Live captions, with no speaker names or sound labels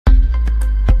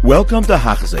Welcome to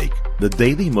Hachzik, the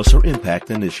Daily Musar Impact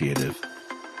Initiative.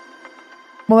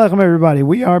 Welcome, everybody.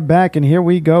 We are back, and here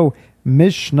we go.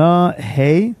 Mishnah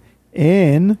Hay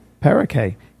in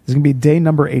Pirkei. This is going to be day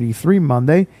number 83,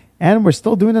 Monday, and we're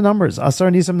still doing the numbers. Asar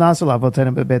Nisim Nasal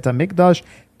Avoteinu Bebeit HaMikdash.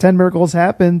 10 miracles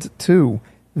happened to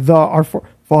our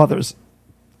fathers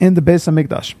in the Beis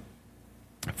HaMikdash.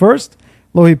 First,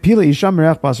 Lo Hipila Isha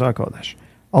Mirach Basar HaKodesh.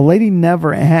 A lady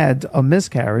never had a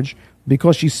miscarriage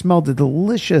because she smelled the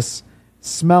delicious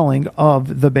smelling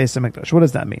of the Beis HaMikdash. What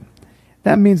does that mean?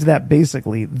 That means that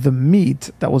basically the meat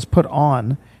that was put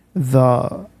on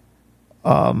the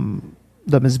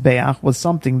Mizbeach was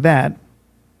something that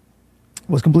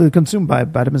was completely consumed by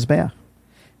the Mizbeach.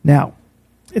 Now,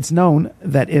 it's known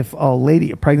that if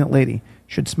a pregnant lady,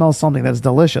 should smell something that's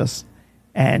delicious,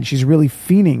 and she's really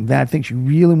fiending that thing, she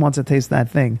really wants to taste that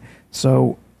thing,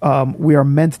 so we are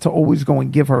meant to always go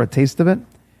and give her a taste of it.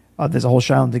 There's a whole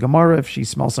shayla in the Gemara. If she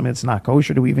smells something that's not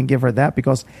kosher, do we even give her that?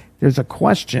 Because there's a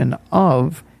question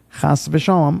of chas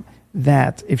v'shalom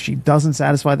that if she doesn't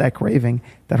satisfy that craving,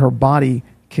 that her body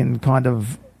can kind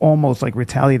of almost like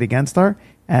retaliate against her,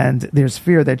 and there's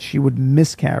fear that she would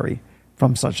miscarry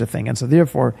from such a thing. And so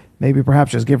therefore, maybe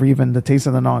perhaps just give her even the taste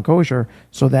of the non-kosher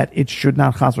so that it should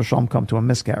not chas v'shalom come to a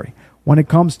miscarry. When it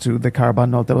comes to the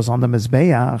karbanot that was on the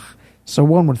Mizbeach, so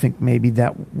one would think maybe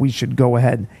that we should go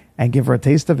ahead and give her a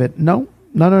taste of it. No.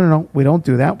 We don't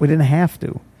do that. We didn't have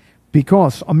to.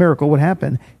 Because a miracle would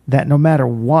happen that no matter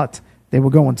what, they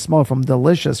would go and smell from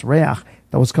delicious reach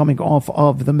that was coming off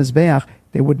of the Mizbeach,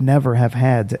 they would never have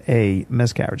had a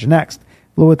miscarriage. Next,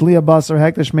 that the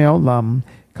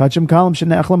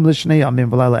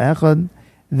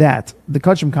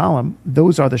kachim kalam,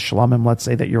 those are the shlamim, let's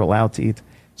say, that you're allowed to eat.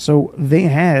 So they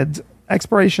had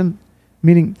expiration,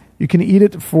 meaning you can eat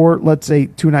it for, let's say,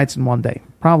 2 nights in one day.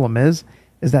 Problem is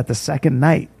that the second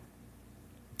night,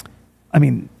 I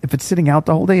mean, if it's sitting out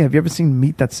the whole day, have you ever seen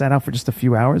meat that's sat out for just a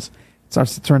few hours? It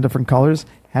starts to turn different colors.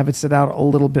 Have it sit out a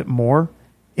little bit more.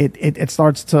 It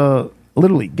starts to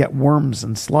literally get worms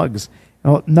and slugs.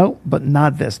 No, but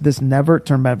not this. This never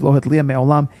turned bad.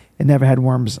 It never had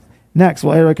worms. Next, they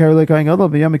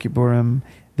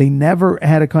never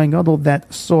had a kohen gadol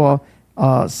that saw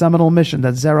seminal mission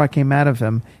that Zerah came out of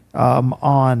him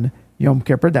on Yom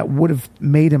Kippur that would have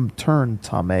made him turn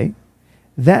tameh.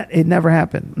 That it never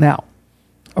happened. Now,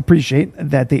 appreciate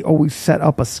that they always set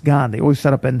up a sgan. They always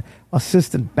set up an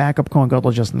assistant backup kohen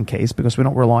gadol just in case, because we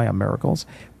don't rely on miracles.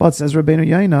 But says Rabbeinu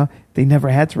Yaina, they never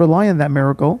had to rely on that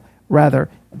miracle.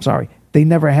 They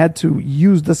never had to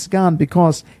use the sgan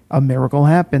because a miracle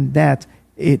happened that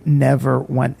it never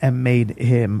went and made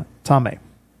him tameh.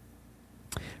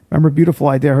 Remember a beautiful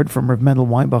idea I heard from Rav Mendel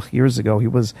Weinbach years ago. He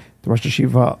was the Rosh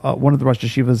Yeshiva, one of the Rosh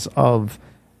Yeshivas of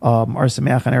Ar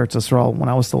Sameach and Eretz Yisrael when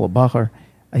I was still a Bacher.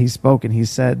 He spoke and he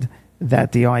said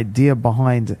that the idea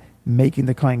behind making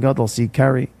the kohen gadol see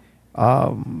carry,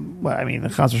 chas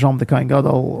v'shalom, the kohen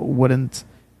gadol wouldn't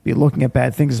be looking at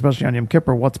bad things, especially on Yom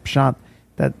Kippur. What's pshat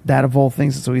that of all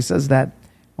things? And so he says that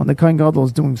when the kohen gadol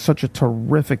is doing such a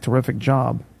terrific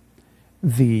job,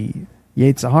 the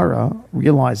Yetzer Hara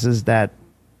realizes that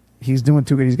he's doing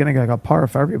too good. He's getting like a par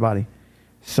for everybody.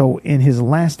 So in his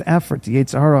last effort, the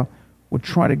Yetzer Hara would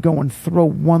try to go and throw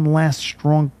one last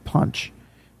strong punch,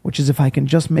 which is if I can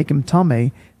just make him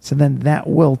tameh, so then that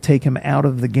will take him out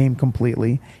of the game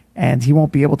completely, and he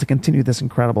won't be able to continue this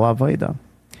incredible avodah.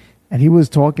 And he was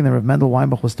talking, Rav Mendel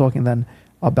Weinbach was talking then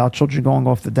about children going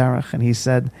off the derech, and he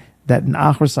said that in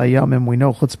Achros Hayamim we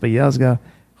know chutzpah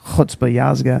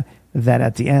yazga, that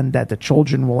at the end that the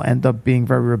children will end up being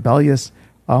very rebellious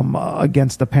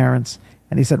against the parents.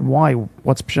 And he said, why?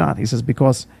 What's pshat? He says,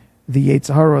 because the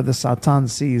Yetzer Hara, the Satan,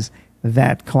 sees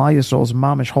that Klal Yisrael's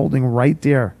mamish holding right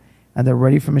there, and they're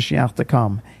ready for Mashiach to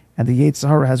come. And the Yetzer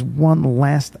Hara has one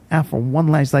last effort,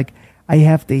 like, I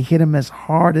have to hit them as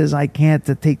hard as I can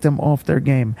to take them off their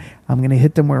game. I'm going to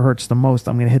hit them where it hurts the most.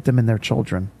 I'm going to hit them in their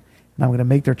children. And I'm going to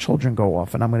make their children go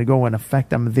off, and I'm going to go and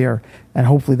affect them there, and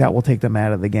hopefully that will take them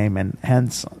out of the game. And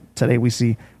hence, today we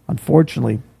see,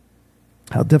 unfortunately,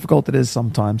 how difficult it is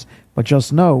sometimes, but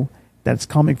just know that it's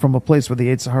coming from a place where the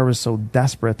Yetzer Hara is so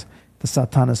desperate, the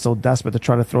Satan is so desperate to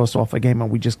try to throw us off a game,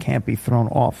 and we just can't be thrown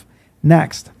off.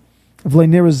 Next,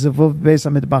 there was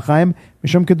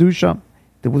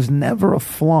never a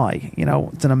fly.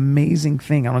 It's an amazing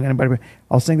thing. I don't know anybody.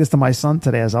 I was saying this to my son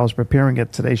today as I was preparing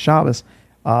it today, Shabbos,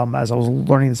 as I was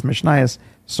learning this Mishnayos.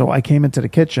 So I came into the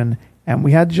kitchen, and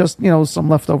we had just, some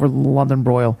leftover London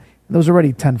broil. There was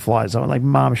already 10 flies. I was like,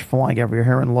 Mom, she's flying everywhere.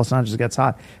 Here in Los Angeles, it gets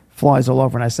hot. Flies all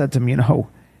over. And I said to him,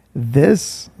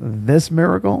 this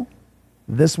miracle,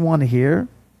 this one here,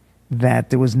 that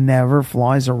there was never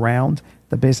flies around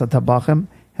the Beis HaTabachim.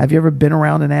 Have you ever been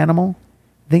around an animal?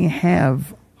 They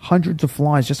have hundreds of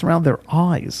flies just around their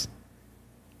eyes.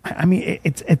 I mean,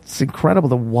 it's incredible.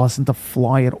 There wasn't a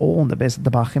fly at all in the Beis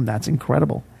HaTabachim. That's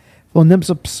incredible. That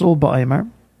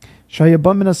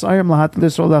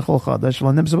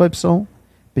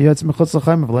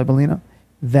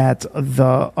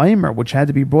the Omer, which had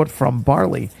to be brought from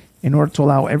barley in order to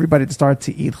allow everybody to start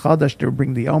to eat Chadash, to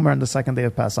bring the Omer on the second day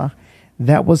of Pesach,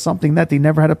 that was something that they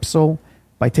never had a psul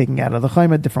by taking out of the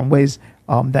Chayma different ways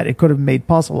that it could have made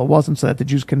possible. It wasn't so that the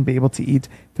Jews couldn't be able to eat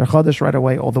their Chadash right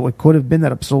away, although it could have been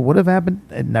that a psul would have happened.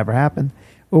 It never happened.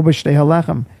 Again, the Shtei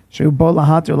Halechem, which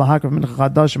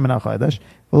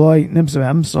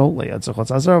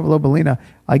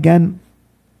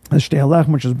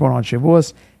was born on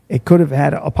Shavuos, it could have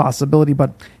had a possibility,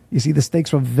 but you see, the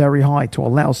stakes were very high to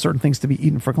allow certain things to be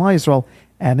eaten for Klal Yisrael,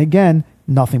 and again,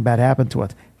 nothing bad happened to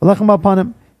it. That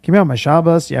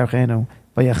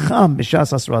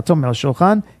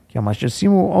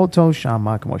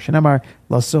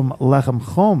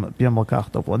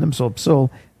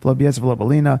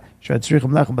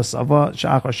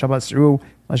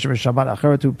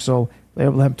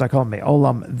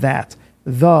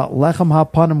the lechem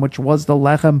hapanim, which was the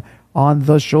lechem on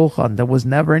the shulchan, there was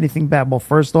never anything bad. Well,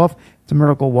 first off, the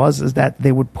miracle is that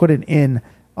they would put it in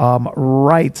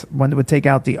right when they would take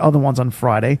out the other ones on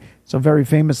Friday. So very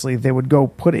famously, they would go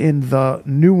put in the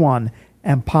new one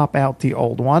and pop out the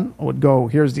old one. It would go,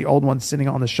 here's the old one sitting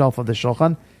on the shelf of the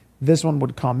shulchan. This one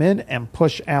would come in and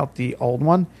push out the old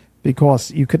one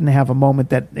because you couldn't have a moment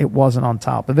that it wasn't on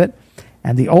top of it.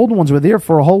 And the old ones were there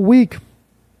for a whole week.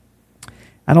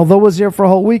 And although it was there for a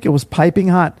whole week, it was piping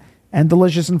hot and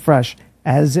delicious and fresh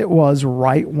as it was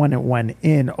right when it went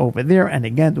in over there. And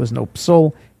again, there was no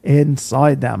psul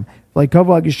inside them. And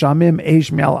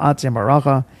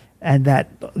that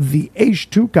the Eish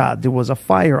Tukah, there was a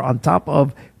fire on top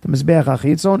of the Mizbeach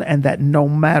HaChitzon, and that no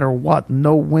matter what,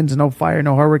 no winds, no fire,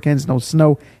 no hurricanes, no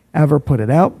snow ever put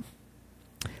it out.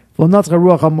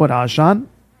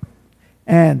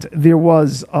 And there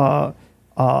was a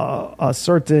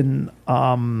certain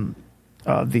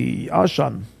the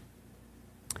Ashan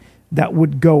that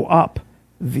would go up,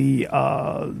 the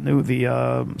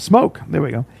smoke, there we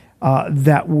go,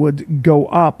 that would go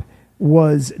up,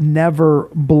 was never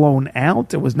blown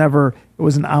out. It was an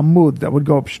amud that would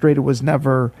go up straight. It was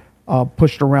never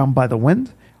pushed around by the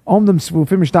wind. When they would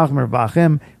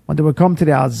come to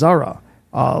the Azara,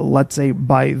 let's say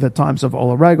by the times of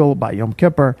Ola Regel, by Yom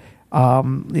Kippur,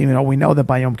 we know that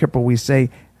by Yom Kippur we say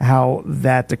how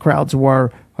that the crowds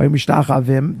were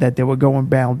that they were going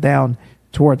bound down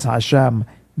towards Hashem.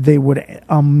 They would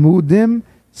amudim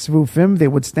svufim. They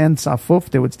would stand safuf.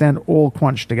 They would stand all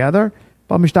crunched together.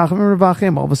 But all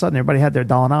of a sudden, everybody had their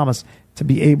dalanamas to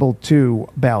be able to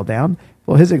bow down.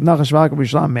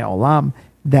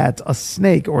 That a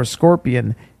snake or a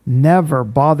scorpion never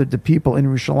bothered the people in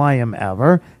Yerushalayim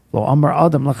ever. And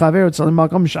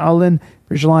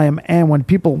when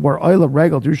people were oila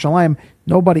regel to Yerushalayim,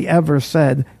 nobody ever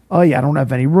said, "Oh yeah, I don't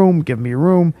have any room. Give me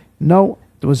room." No,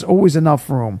 there was always enough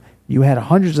room. You had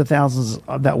hundreds of thousands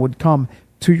that would come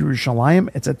to Yerushalayim.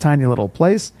 It's a tiny little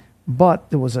place, but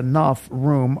there was enough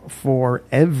room for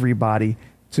everybody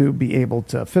to be able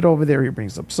to fit over there. He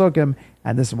brings up psukim,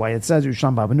 and this is why it says,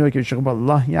 "Yusham ba'banu yishchub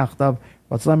yachtav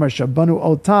v'tzlemer shabanu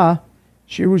ota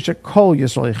shirusha kol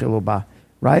yisrael yichilu ba."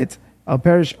 Right?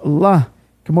 Perish la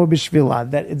kamo b'shvila,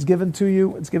 that it's given to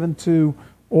you. It's given to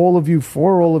all of you,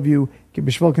 for all of you. I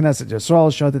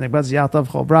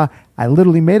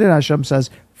literally made it, Hashem says,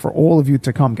 for all of you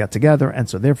to come get together, and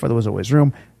so therefore there was always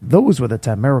room. Those were the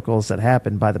 10 miracles that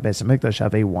happened by the Beis HaMikdash.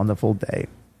 Have a wonderful day.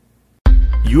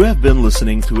 You have been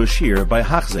listening to a shir by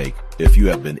Hachzeik. If you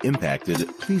have been impacted,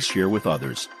 please share with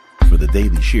others. For the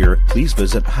daily shir, please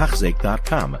visit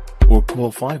Hachzeik.com or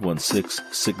call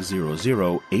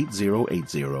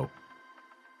 516-600-8080.